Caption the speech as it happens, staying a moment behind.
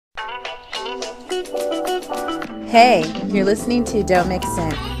Hey, you're listening to Don't Mix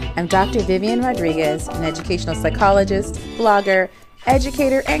In. I'm Dr. Vivian Rodriguez, an educational psychologist, blogger,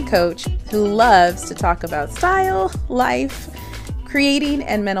 educator, and coach who loves to talk about style, life, creating,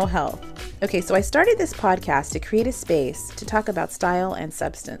 and mental health. Okay, so I started this podcast to create a space to talk about style and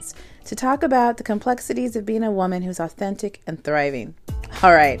substance, to talk about the complexities of being a woman who's authentic and thriving.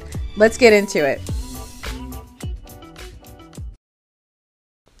 All right, let's get into it.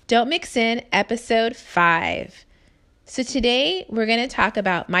 Don't Mix In, episode 5. So today we're going to talk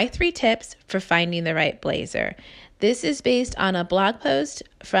about my 3 tips for finding the right blazer. This is based on a blog post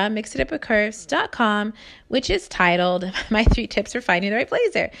from mixitupwithcurves.com, which is titled My 3 Tips for Finding the Right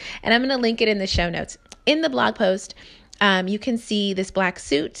Blazer. And I'm going to link it in the show notes. In the blog post, you can see this black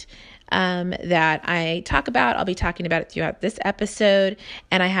suit that I talk about. I'll be talking about it throughout this episode,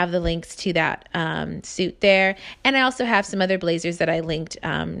 and I have the links to that suit there. And I also have some other blazers that I linked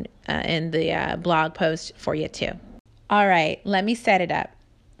in the blog post for you too. All right, let me set it up.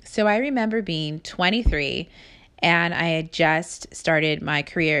 So I remember being 23, and I had just started my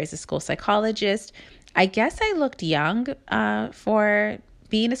career as a school psychologist. I guess I looked young for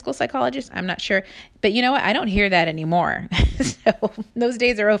being a school psychologist. I'm not sure. But you know what? I don't hear that anymore. So those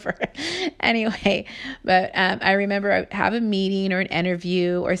days are over. Anyway, but I remember I have a meeting or an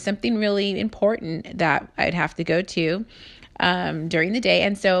interview or something really important that I'd have to go to during the day.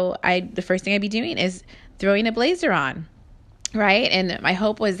 And so the first thing I'd be doing is throwing a blazer on. Right. And my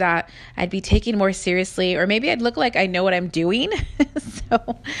hope was that I'd be taken more seriously, or maybe I'd look like I know what I'm doing. So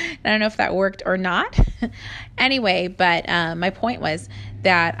I don't know if that worked or not. Anyway, but my point was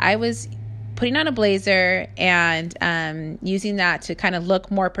that I was putting on a blazer and using that to kind of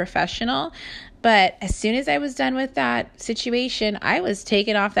look more professional. But as soon as I was done with that situation, I was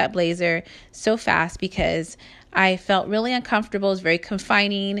taking off that blazer so fast because I felt really uncomfortable. It was very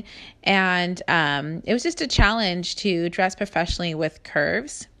confining, and it was just a challenge to dress professionally with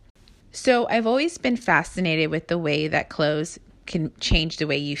curves. So I've always been fascinated with the way that clothes can change the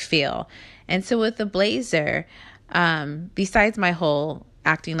way you feel. And so with the blazer, besides my whole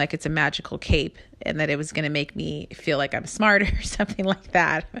acting like it's a magical cape and that it was going to make me feel like I'm smarter or something like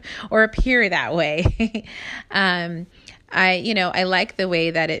that, or appear that way, I like the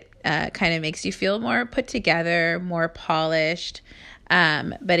way that it kind of makes you feel more put together, more polished.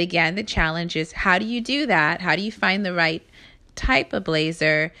 But again, the challenge is, how do you do that? How do you find the right type of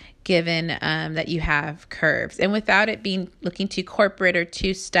blazer given that you have curves, and without it looking too corporate or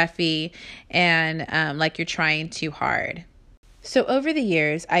too stuffy and like you're trying too hard? So over the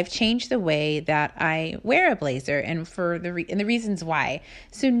years, I've changed the way that I wear a blazer, and the reasons why.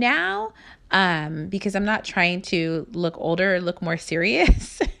 So now, because I'm not trying to look older or look more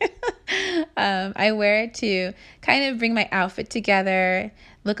serious, I wear it to kind of bring my outfit together,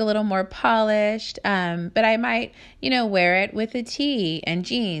 look a little more polished. But I might, wear it with a tee and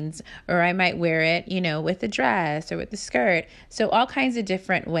jeans, or I might wear it, with a dress or with a skirt. So all kinds of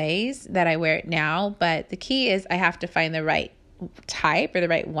different ways that I wear it now. But the key is I have to find the right type or the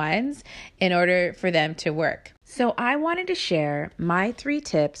right ones in order for them to work. So I wanted to share my 3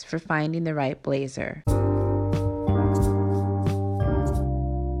 tips for finding the right blazer.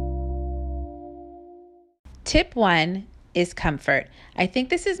 Tip 1 is comfort. I think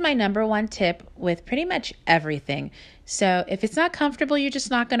this is my number 1 tip with pretty much everything. So if it's not comfortable, you're just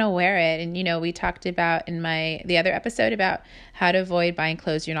not going to wear it. And we talked about in the other episode about how to avoid buying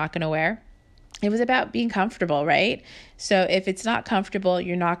clothes you're not going to wear. It was about being comfortable, right? So if it's not comfortable,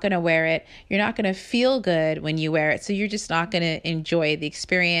 you're not going to wear it. You're not going to feel good when you wear it. So you're just not going to enjoy the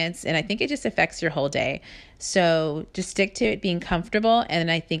experience. And I think it just affects your whole day. So just stick to it being comfortable.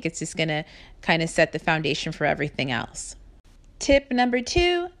 And I think it's just going to kind of set the foundation for everything else. Tip number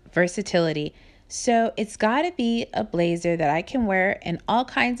 2, versatility. So it's got to be a blazer that I can wear in all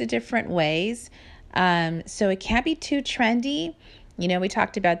kinds of different ways. So it can't be too trendy. We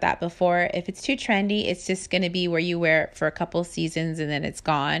talked about that before. If it's too trendy, it's just going to be where you wear it for a couple seasons and then it's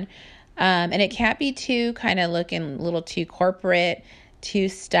gone. And it can't be too kind of looking a little too corporate, too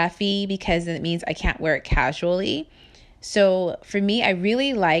stuffy, because it means I can't wear it casually. So for me, I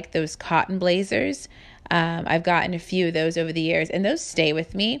really like those cotton blazers. I've gotten a few of those over the years, and those stay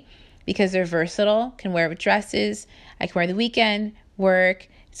with me because they're versatile. Can wear with dresses. I can wear the weekend, work.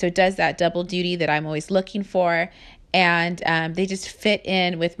 So it does that double duty that I'm always looking for. And they just fit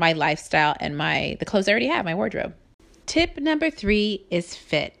in with my lifestyle and the clothes I already have, my wardrobe. Tip number 3 is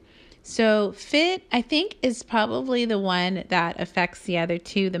fit. So fit, I think, is probably the one that affects the other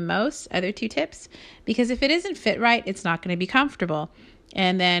two tips, because if it isn't fit right, it's not going to be comfortable.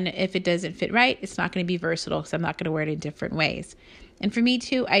 And then if it doesn't fit right, it's not going to be versatile because I'm not going to wear it in different ways. And for me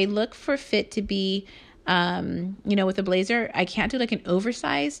too, I look for fit to be, with a blazer, I can't do like an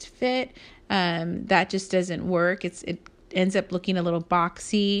oversized fit. That just doesn't work. It ends up looking a little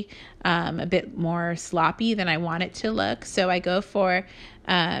boxy, a bit more sloppy than I want it to look. So I go for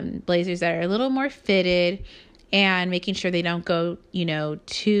blazers that are a little more fitted and making sure they don't go,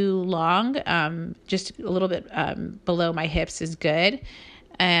 too long. Just a little bit below my hips is good.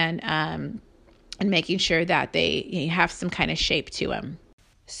 And making sure that they have some kind of shape to them.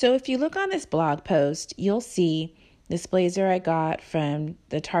 So if you look on this blog post, you'll see this blazer I got from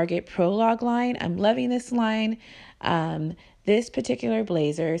the Target Prologue line. I'm loving this line. This particular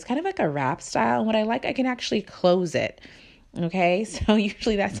blazer is kind of like a wrap style. And what I like, I can actually close it. Okay, so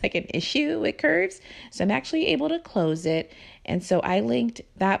usually that's like an issue with curves. So I'm actually able to close it. And so I linked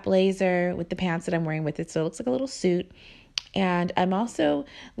that blazer with the pants that I'm wearing with it. So it looks like a little suit. And I'm also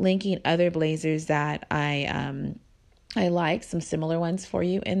linking other blazers that I like, some similar ones for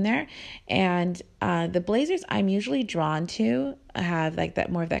you in there. And the blazers I'm usually drawn to have like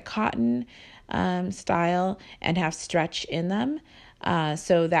that more of that cotton style and have stretch in them.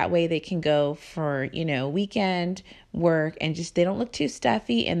 So that way they can go for, weekend work and just they don't look too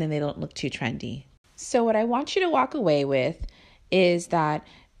stuffy and then they don't look too trendy. So what I want you to walk away with is that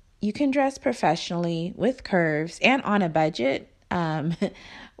you can dress professionally with curves and on a budget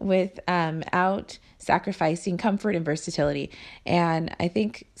without sacrificing comfort and versatility. And I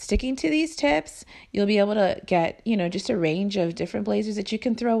think sticking to these tips, you'll be able to get, just a range of different blazers that you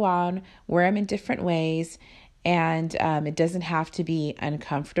can throw on, wear them in different ways. And it doesn't have to be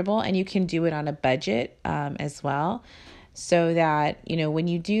uncomfortable, and you can do it on a budget as well. So that, when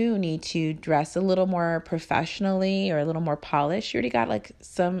you do need to dress a little more professionally or a little more polished, you already got like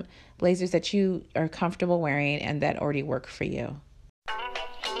some blazers that you are comfortable wearing and that already work for you.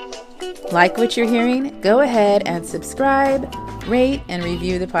 Like what you're hearing? Go ahead and subscribe, rate, and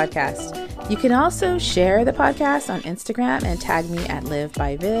review the podcast. You can also share the podcast on Instagram and tag me at Live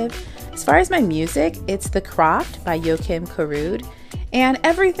by Viv. As far as my music, it's The Croft by Joachim Karud. And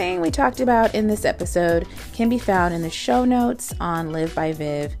everything we talked about in this episode can be found in the show notes on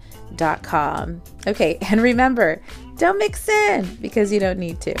livebyviv.com. Okay, and remember, don't mix in because you don't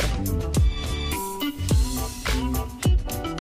need to.